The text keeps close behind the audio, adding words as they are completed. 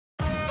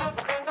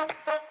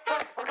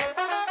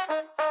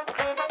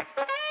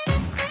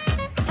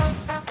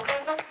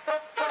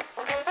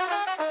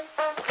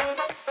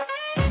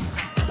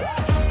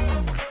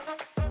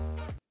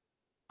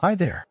Hi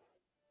there.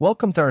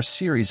 Welcome to our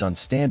series on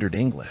Standard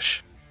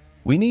English.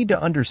 We need to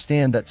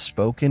understand that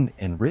spoken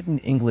and written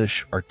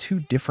English are two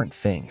different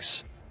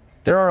things.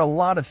 There are a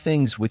lot of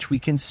things which we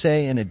can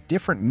say in a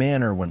different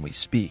manner when we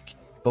speak,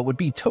 but would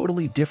be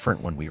totally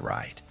different when we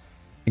write.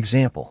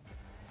 Example,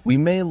 we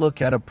may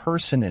look at a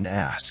person and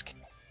ask,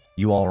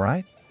 "You all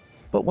right?"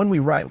 But when we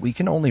write, we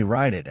can only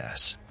write it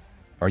as,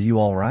 "Are you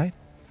all right?"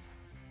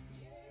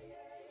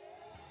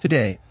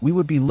 Today, we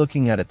would be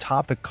looking at a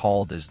topic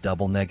called as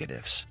double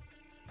negatives.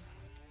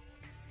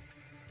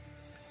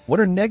 What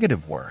are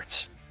negative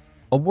words?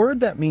 A word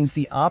that means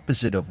the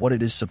opposite of what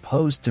it is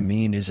supposed to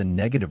mean is a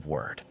negative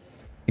word.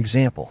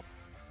 Example,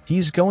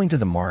 he's going to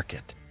the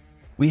market.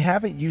 We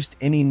haven't used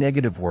any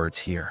negative words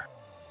here.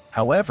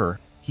 However,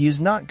 he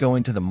is not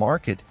going to the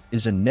market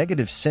is a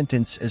negative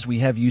sentence as we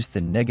have used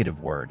the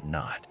negative word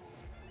not.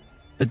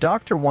 The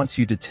doctor wants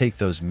you to take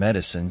those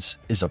medicines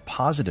is a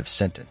positive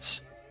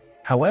sentence.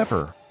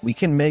 However, we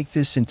can make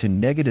this into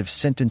negative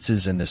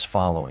sentences in this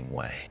following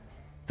way.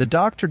 The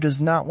doctor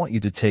does not want you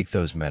to take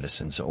those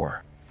medicines,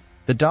 or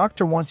the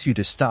doctor wants you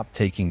to stop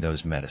taking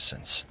those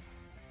medicines.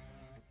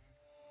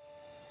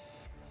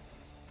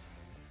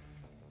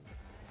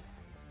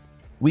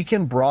 We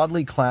can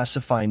broadly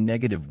classify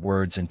negative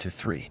words into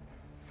three.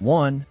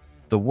 1.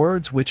 The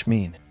words which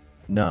mean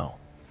no.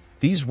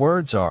 These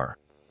words are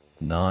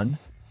none,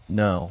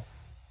 no,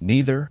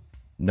 neither,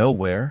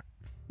 nowhere,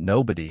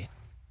 nobody,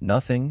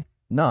 nothing,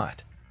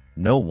 not,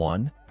 no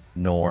one,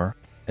 nor,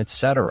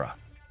 etc.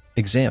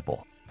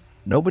 Example,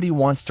 nobody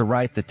wants to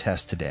write the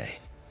test today.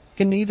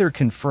 Can neither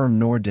confirm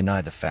nor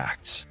deny the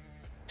facts.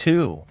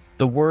 2.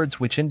 The words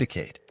which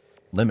indicate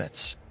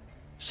limits.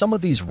 Some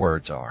of these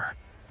words are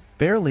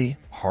barely,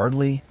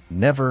 hardly,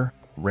 never,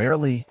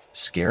 rarely,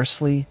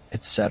 scarcely,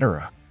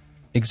 etc.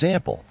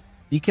 Example,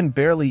 he can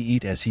barely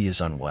eat as he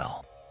is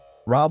unwell.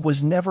 Rob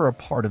was never a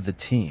part of the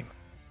team.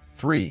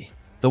 3.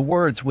 The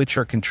words which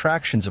are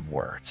contractions of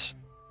words.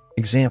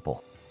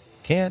 Example,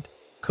 can't,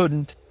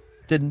 couldn't,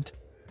 didn't,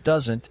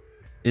 doesn't,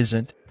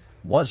 isn't,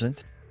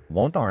 wasn't,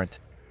 won't, aren't,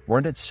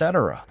 weren't,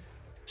 etc.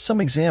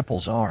 Some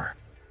examples are,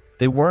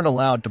 they weren't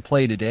allowed to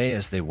play today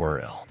as they were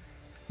ill.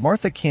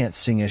 Martha can't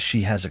sing as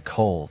she has a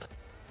cold.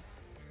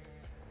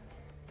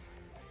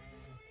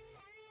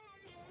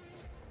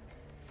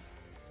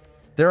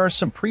 There are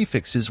some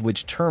prefixes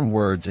which turn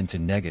words into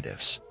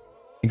negatives.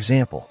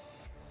 Example,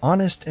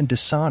 honest and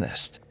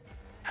dishonest,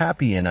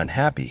 happy and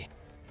unhappy,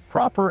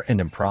 proper and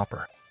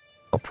improper,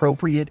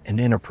 appropriate and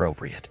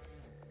inappropriate,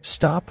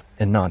 stop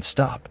and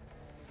non-stop.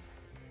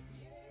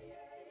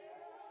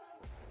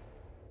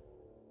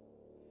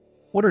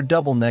 What are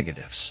double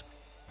negatives?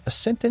 A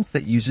sentence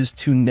that uses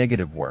two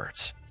negative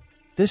words.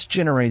 This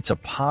generates a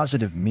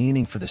positive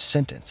meaning for the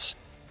sentence.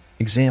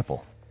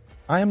 Example,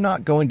 I am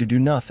not going to do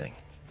nothing.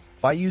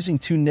 By using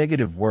two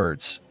negative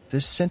words,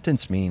 this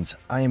sentence means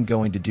I am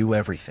going to do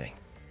everything.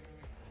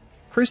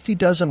 Christy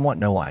doesn't want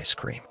no ice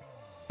cream.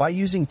 By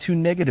using two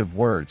negative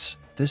words,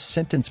 this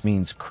sentence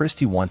means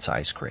Christy wants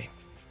ice cream.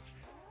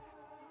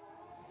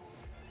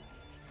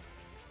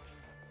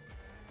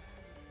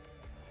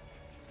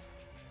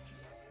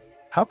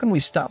 How can we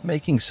stop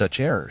making such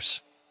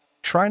errors?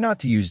 Try not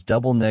to use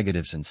double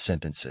negatives in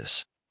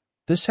sentences.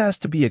 This has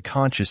to be a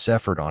conscious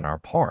effort on our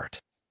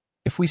part.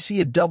 If we see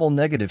a double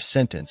negative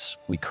sentence,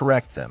 we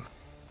correct them.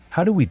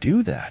 How do we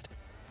do that?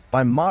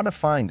 By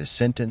modifying the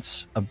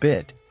sentence a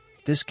bit.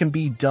 This can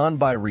be done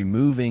by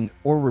removing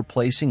or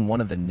replacing one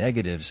of the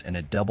negatives in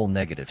a double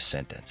negative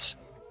sentence.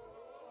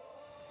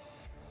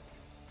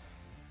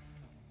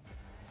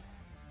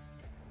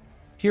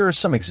 Here are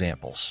some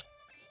examples.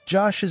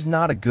 Josh is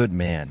not a good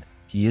man.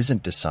 He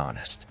isn't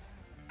dishonest.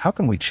 How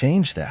can we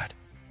change that?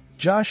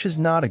 Josh is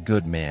not a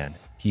good man.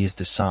 He is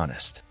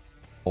dishonest.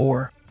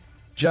 Or,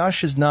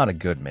 Josh is not a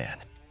good man.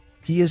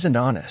 He isn't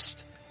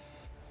honest.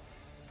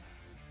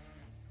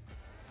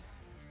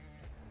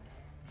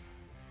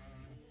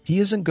 He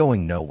isn't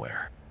going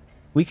nowhere.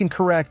 We can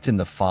correct in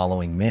the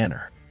following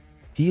manner.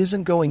 He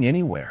isn't going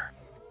anywhere.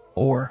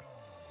 Or,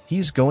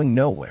 he's going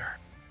nowhere.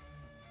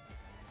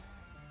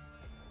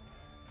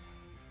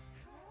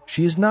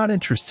 She is not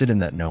interested in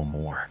that no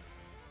more.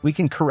 We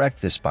can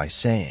correct this by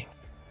saying,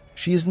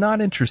 she is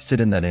not interested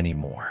in that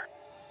anymore.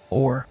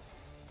 Or,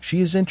 she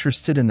is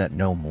interested in that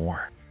no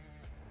more.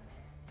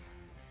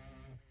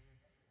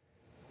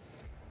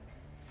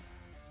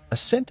 A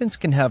sentence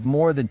can have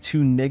more than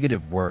two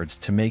negative words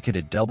to make it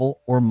a double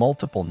or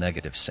multiple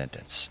negative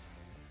sentence.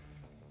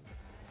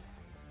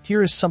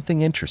 Here is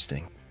something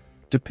interesting.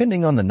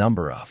 Depending on the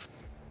number of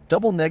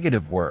double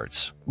negative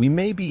words, we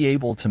may be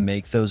able to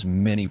make those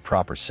many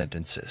proper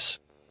sentences.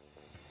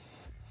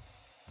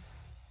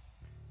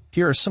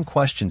 Here are some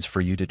questions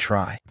for you to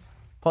try.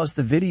 Pause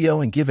the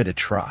video and give it a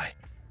try.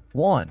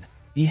 1.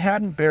 He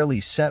hadn't barely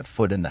set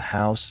foot in the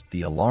house,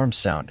 the alarm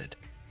sounded.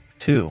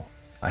 2.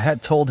 I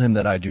had told him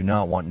that I do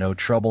not want no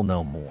trouble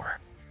no more.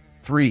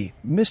 3.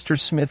 Mr.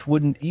 Smith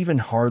wouldn't even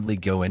hardly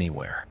go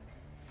anywhere.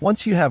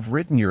 Once you have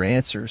written your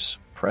answers,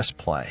 press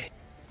play.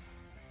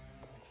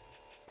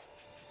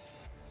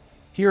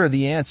 Here are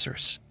the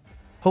answers.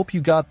 Hope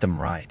you got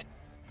them right.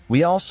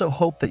 We also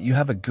hope that you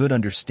have a good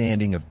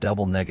understanding of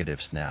double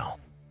negatives now.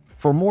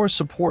 For more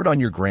support on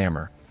your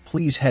grammar,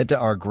 please head to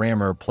our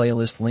grammar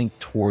playlist linked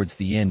towards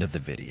the end of the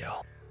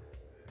video.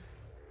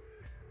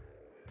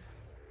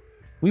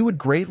 We would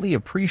greatly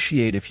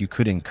appreciate if you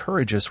could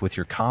encourage us with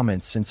your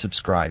comments and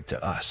subscribe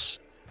to us.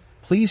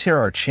 Please share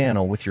our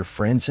channel with your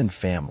friends and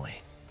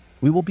family.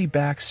 We will be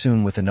back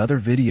soon with another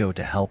video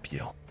to help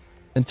you.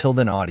 Until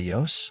then,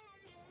 adios.